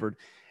be favored.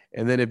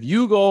 And then if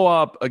you go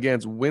up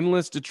against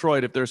winless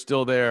Detroit, if they're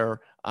still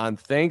there on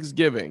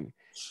Thanksgiving,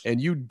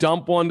 and you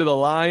dump one to the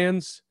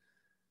Lions,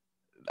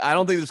 I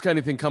don't think there's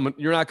anything coming.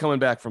 You're not coming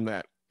back from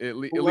that. At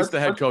least the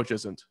head coach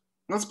isn't.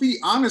 Let's be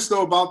honest,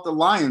 though, about the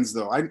Lions,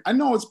 though. I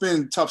know it's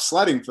been tough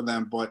sledding for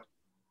them, but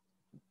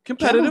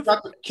competitive.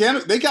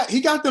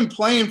 He got them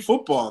playing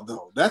football,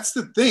 though. That's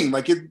the thing.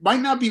 Like, it might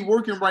not be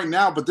working right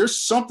now, but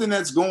there's something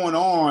that's going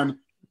on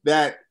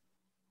that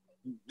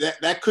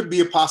could be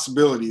a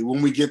possibility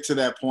when we get to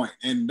that point.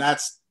 And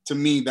to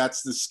me,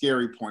 that's the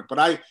scary point. But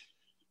I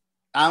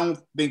don't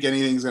think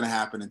anything's going to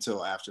happen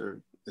until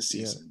after the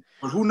season. Yeah.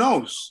 But who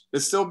knows?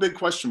 It's still a big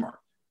question mark.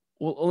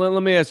 Well,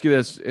 let me ask you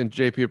this, and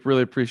JP, I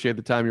really appreciate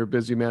the time. You're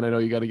busy, man. I know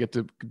you got to get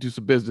to do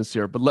some business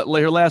here, but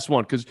your last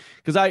one, because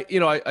I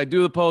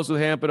do the post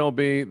with Hamp and OB.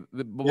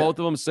 Both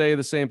of them say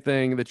the same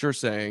thing that you're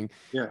saying,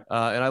 and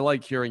I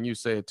like hearing you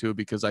say it too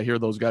because I hear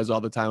those guys all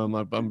the time.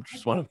 I'm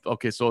just want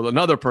to so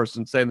another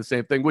person saying the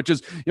same thing, which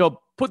is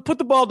put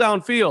the ball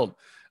downfield,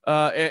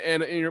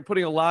 and you're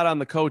putting a lot on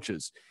the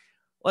coaches.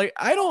 Like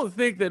I don't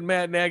think that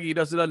Matt Nagy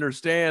doesn't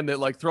understand that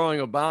throwing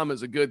a bomb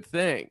is a good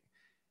thing.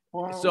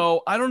 Well,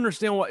 so I don't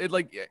understand what I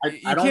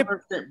don't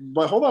understand.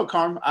 But hold on,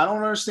 Carm. I don't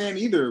understand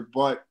either.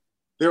 But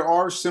there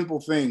are simple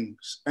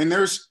things, and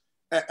there's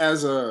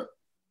as a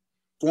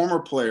former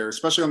player,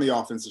 especially on the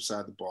offensive side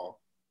of the ball,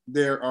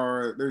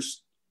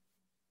 there's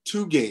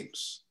 2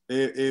 games.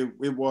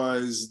 It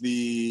was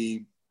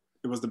the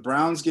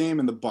Browns game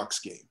and the Bucks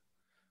game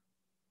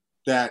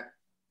that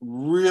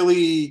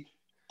really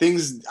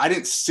things I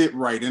didn't sit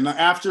right. And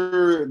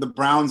after the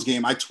Browns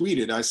game, I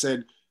tweeted.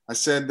 I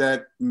said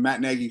that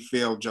Matt Nagy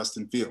failed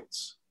Justin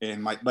Fields,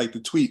 and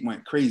the tweet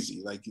went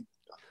crazy,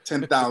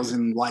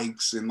 10,000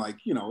 likes, and it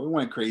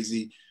went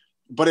crazy.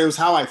 but it was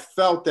how I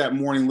felt that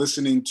morning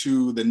listening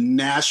to the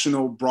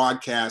national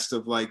broadcast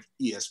of like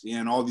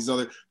ESPN, all these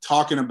other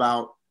talking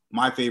about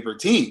my favorite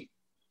team.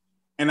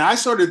 And I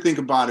started to think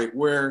about it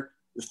where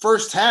the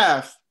first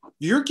half,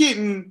 your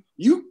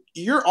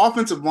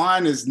offensive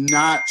line is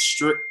not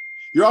straight.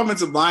 Your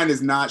offensive line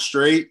is not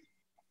straight,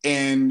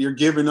 and you're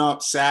giving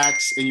up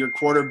sacks, and your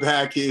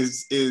quarterback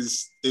is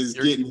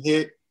getting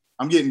hit.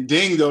 I'm getting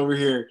dinged over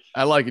here.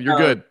 I like it. You're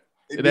good.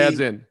 It adds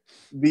in.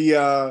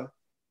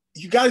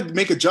 You got to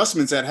make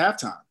adjustments at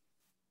halftime.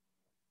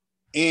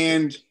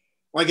 And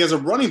like as a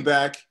running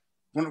back,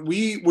 when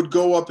we would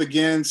go up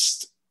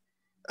against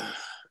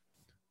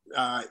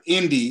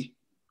Indy,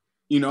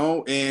 you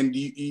know, and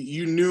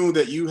you knew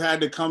that you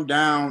had to come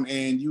down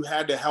and you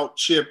had to help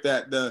chip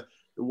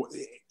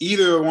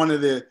either one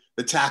of the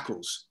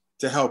tackles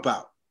to help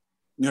out.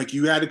 You know, like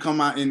you had to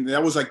come out, and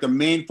that was like the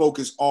main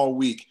focus all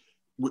week.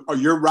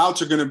 Your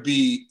routes are going to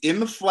be in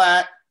the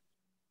flat,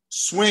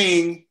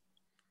 swing,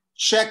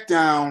 check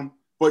down,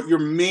 but your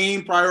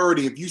main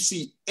priority, if you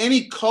see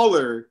any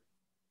color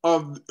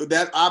of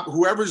that,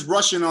 whoever's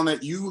rushing on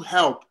that, you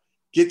help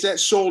get that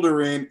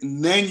shoulder in,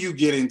 and then you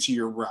get into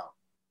your route.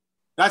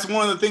 That's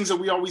one of the things that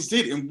we always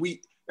did, and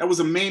that was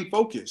a main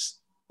focus.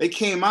 They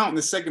came out in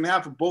the second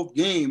half of both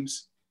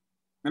games.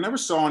 I never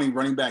saw any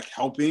running back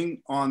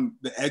helping on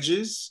the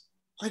edges.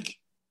 Like,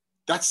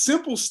 that's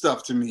simple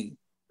stuff to me.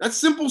 That's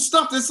simple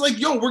stuff. That's like,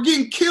 yo, we're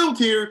getting killed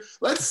here.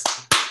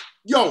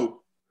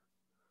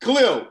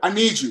 Khalil, I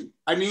need you.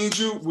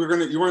 We're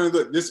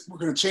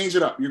gonna change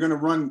it up. You're gonna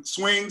run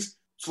swings,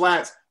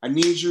 flats. I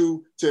need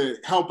you to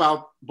help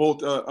out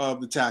both of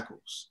the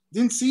tackles.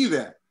 Didn't see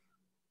that.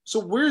 So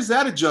where's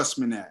that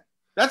adjustment at?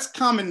 That's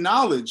common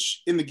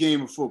knowledge in the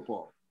game of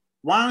football.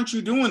 Why aren't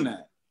you doing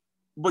that?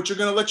 But you're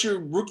gonna let your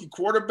rookie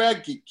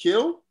quarterback get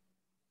killed?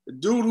 The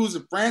dude who's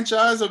a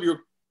franchise of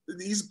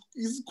he's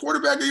the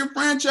quarterback of your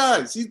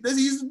franchise. He's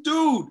the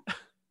dude.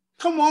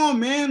 Come on,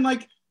 man.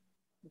 Like,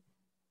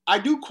 I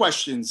do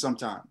question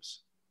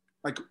sometimes.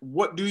 Like,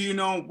 what do you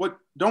know? What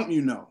don't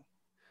you know?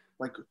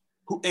 Like,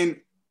 who? And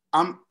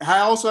I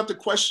also have to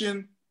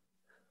question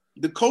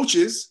the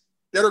coaches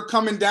that are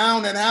coming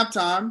down at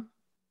halftime,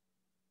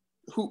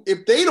 who,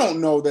 if they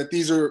don't know that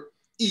these are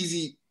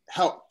easy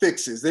help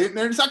fixes, they're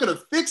not going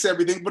to fix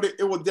everything, but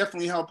it will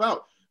definitely help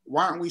out.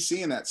 Why aren't we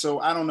seeing that? So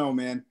I don't know,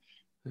 man.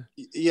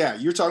 Yeah,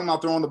 you're talking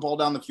about throwing the ball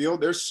down the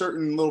field. There's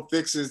certain little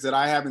fixes that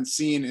I haven't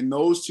seen in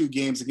those two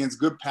games against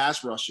good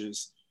pass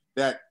rushes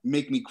that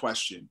make me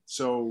question.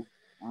 So,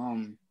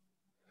 I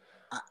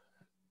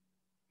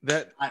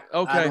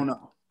don't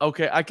know.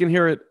 Okay, I can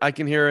hear it.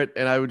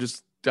 And I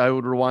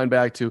would rewind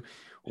back to,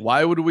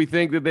 why would we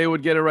think that they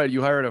would get it right?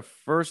 You hired a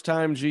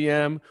first-time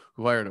GM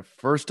who hired a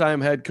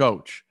first-time head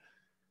coach.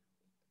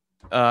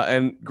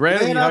 And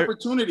granted, he had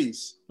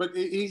opportunities, but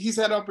he's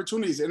had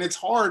opportunities, and it's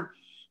hard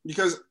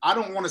because I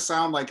don't want to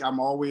sound like I'm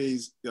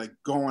always like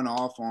going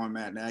off on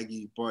Matt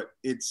Nagy, but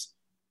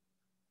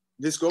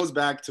this goes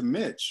back to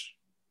Mitch.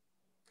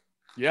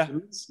 Yeah.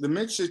 The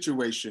Mitch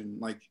situation.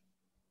 Like,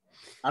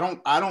 I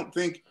don't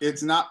think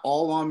it's not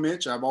all on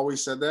Mitch. I've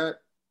always said that.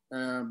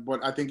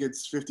 But I think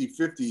it's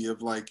 50-50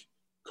 of like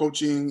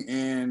coaching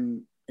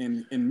and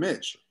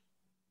Mitch.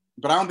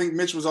 But I don't think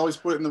Mitch was always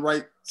put in the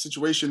right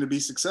situation to be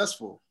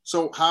successful.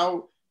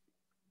 So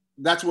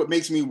that's what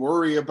makes me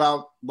worry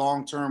about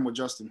long-term with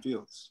Justin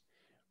Fields.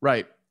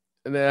 Right.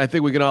 And then I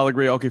think we can all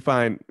agree, okay,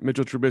 fine,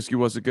 Mitchell Trubisky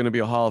wasn't going to be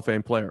a Hall of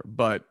Fame player,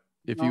 but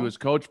if he was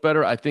coached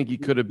better, I think he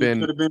could have been.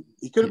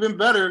 He could have been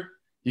better.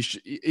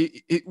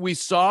 We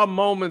saw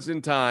moments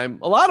in time,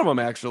 a lot of them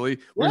actually,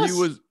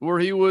 where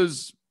he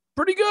was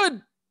pretty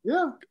good.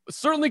 Yeah.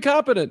 Certainly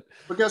competent.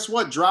 But guess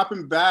what?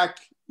 Dropping back,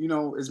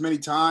 as many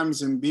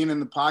times and being in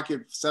the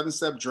pocket,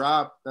 7-step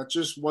drop, that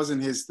just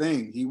wasn't his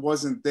thing. He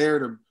wasn't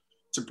there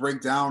to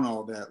break down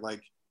all that.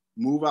 Like,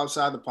 move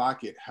outside the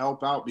pocket,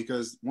 help out,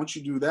 because once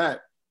you do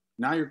that,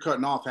 now you're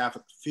cutting off half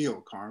of the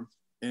field, Carm.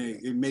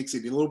 And it makes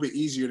it a little bit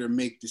easier to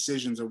make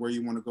decisions of where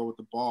you want to go with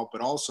the ball.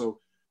 But also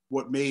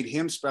what made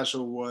him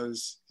special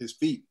was his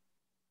feet.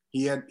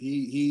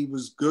 He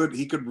was good.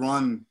 He could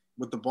run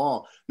with the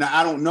ball. Now,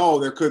 I don't know.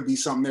 There could be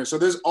something there. So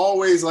there's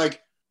always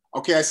like,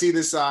 okay, I see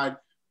this side.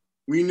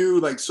 We knew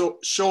like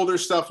shoulder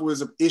stuff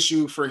was an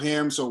issue for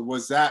him. So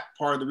was that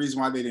part of the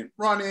reason why they didn't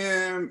run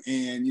him?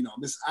 And,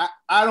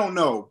 I don't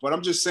know. But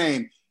I'm just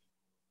saying,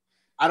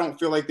 I don't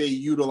feel like they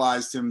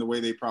utilized him the way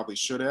they probably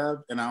should have.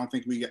 And I don't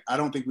think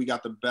we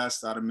got the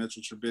best out of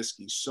Mitchell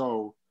Trubisky.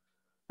 So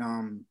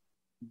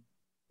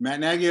Matt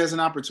Nagy has an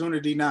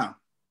opportunity now.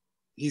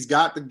 He's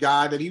got the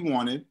guy that he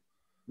wanted.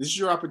 This is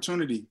your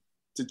opportunity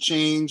to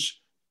change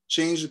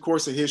the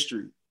course of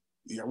history.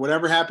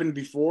 Whatever happened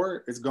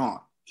before, it's gone.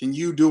 Can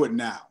you do it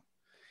now?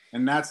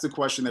 And that's the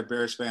question that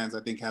Bears fans, I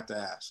think, have to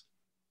ask.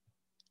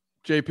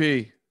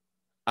 JP,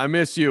 I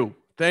miss you.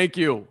 Thank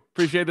you.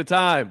 Appreciate the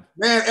time.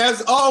 Man,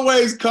 as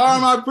always,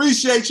 Carm, I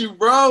appreciate you,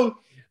 bro.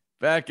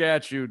 Back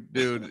at you,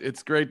 dude.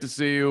 It's great to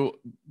see you.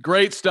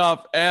 Great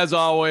stuff, as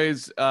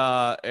always.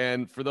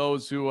 And for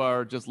those who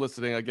are just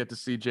listening, I get to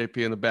see JP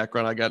in the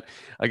background.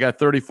 I got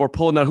 34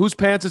 pulling down. Whose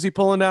pants is he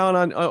pulling down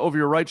on over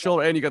your right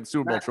shoulder? And you got the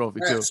Super Bowl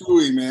trophy, too.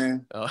 Absolutely,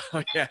 man. Oh,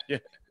 yeah.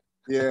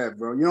 Yeah,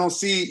 bro. You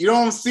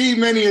don't see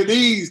many of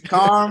these,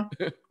 Carm.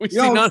 We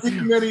see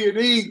many of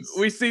these.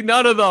 We see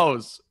none of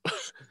those.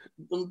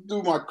 I'm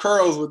do my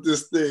curls with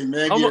this thing,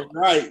 man. Get it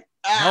right.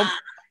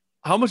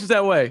 How much does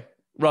that weigh,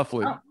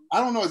 roughly? I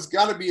don't know. It's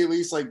got to be at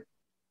least like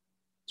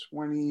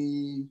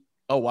 20.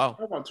 Oh, wow.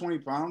 About 20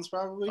 pounds,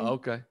 probably. Oh,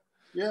 okay.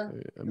 Yeah.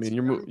 I mean,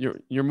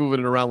 you're moving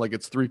it around like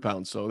it's 3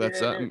 pounds. So that's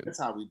that's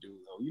how we do,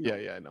 though.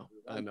 Yeah,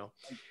 I know.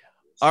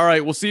 All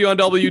right, we'll see you on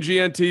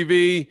WGN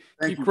TV.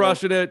 Keep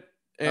crushing it,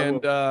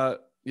 and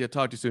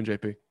talk to you soon,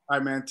 JP. All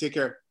right, man. Take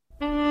care.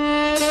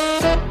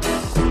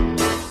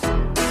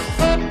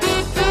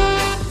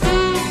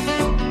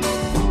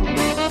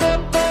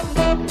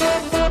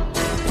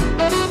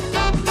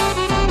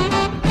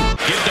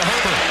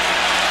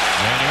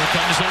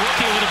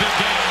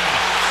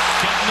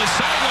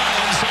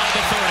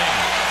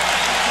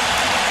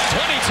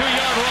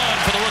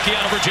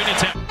 Virginia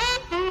Tech.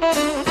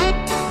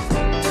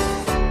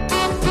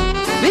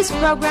 This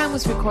program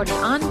was recorded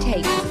on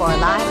tape for a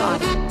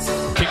live audience.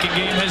 Kicking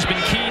game has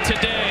been key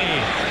today,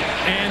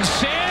 and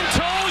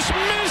Santos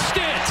missed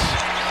it.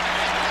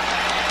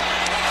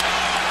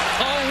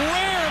 A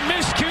rare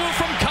miscue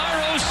from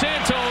Cairo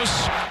Santos.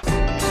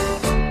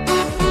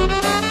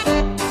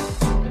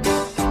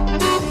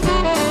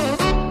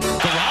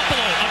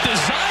 Garoppolo, a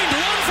designed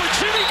run for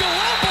Jimmy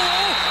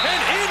Garoppolo,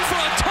 and in for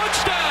a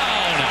touchdown.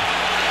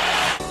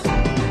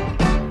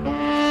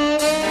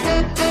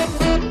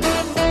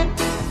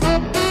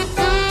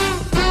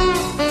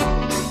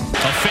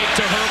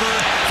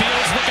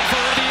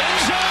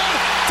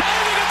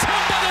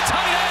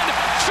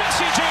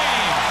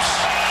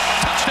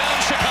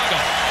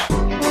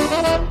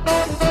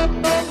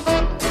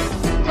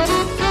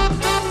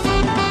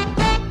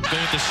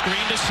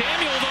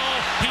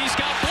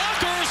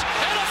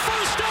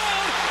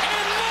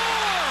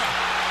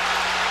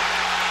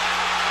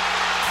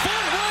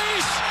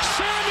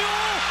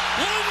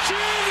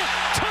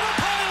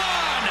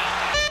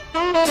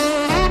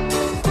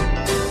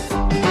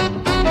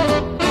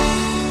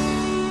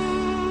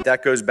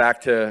 That goes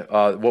back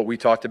to what we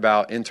talked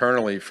about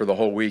internally for the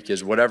whole week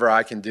is whatever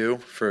I can do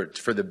for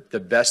the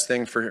best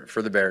thing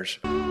for the Bears.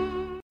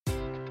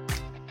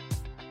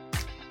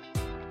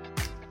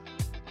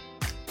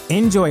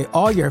 Enjoy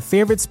all your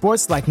favorite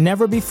sports like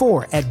never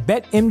before at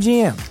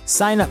BetMGM.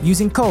 Sign up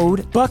using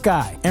code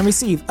Buckeye and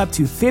receive up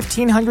to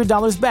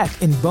 $1,500 back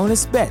in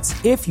bonus bets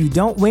if you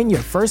don't win your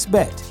first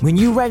bet. When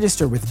you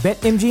register with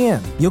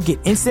BetMGM, you'll get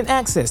instant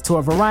access to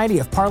a variety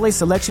of parlay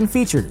selection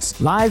features,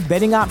 live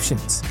betting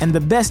options, and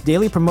the best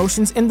daily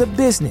promotions in the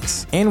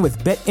business. And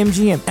with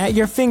BetMGM at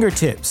your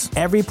fingertips,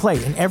 every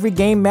play and every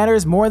game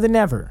matters more than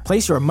ever.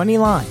 Place your money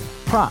line,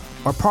 prop,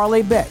 or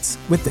parlay bets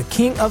with the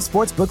king of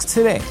sportsbooks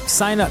today.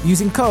 Sign up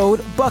using code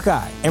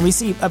Buckeye and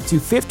receive up to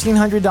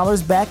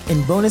 $1,500 back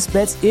in bonus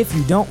bets if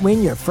you don't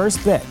win your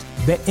first bet.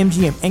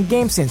 BetMGM and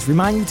GameSense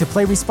remind you to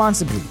play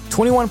responsibly.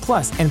 21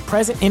 plus and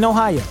present in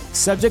Ohio,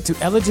 subject to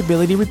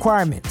eligibility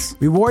requirements.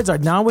 Rewards are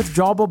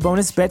non-withdrawable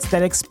bonus bets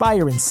that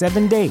expire in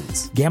 7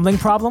 days. Gambling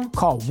problem?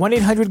 Call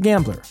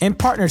 1-800-GAMBLER. In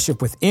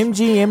partnership with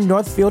MGM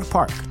Northfield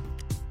Park.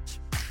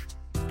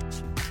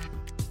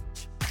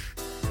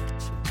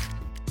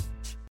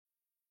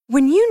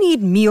 When you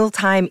need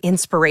mealtime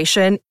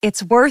inspiration,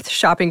 it's worth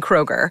shopping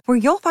Kroger, where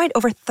you'll find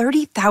over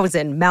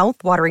 30,000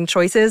 mouth-watering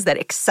choices that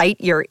excite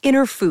your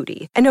inner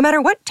foodie. And no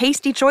matter what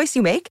tasty choice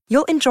you make,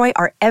 you'll enjoy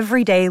our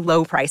everyday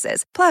low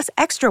prices, plus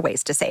extra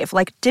ways to save,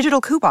 like digital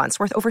coupons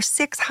worth over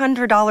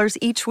 $600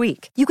 each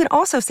week. You can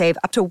also save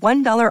up to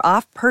 $1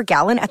 off per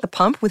gallon at the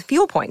pump with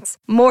fuel points.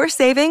 More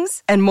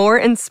savings and more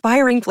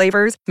inspiring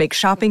flavors make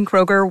shopping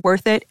Kroger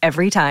worth it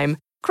every time.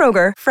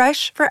 Kroger,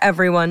 fresh for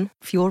everyone.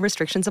 Fuel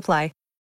restrictions apply.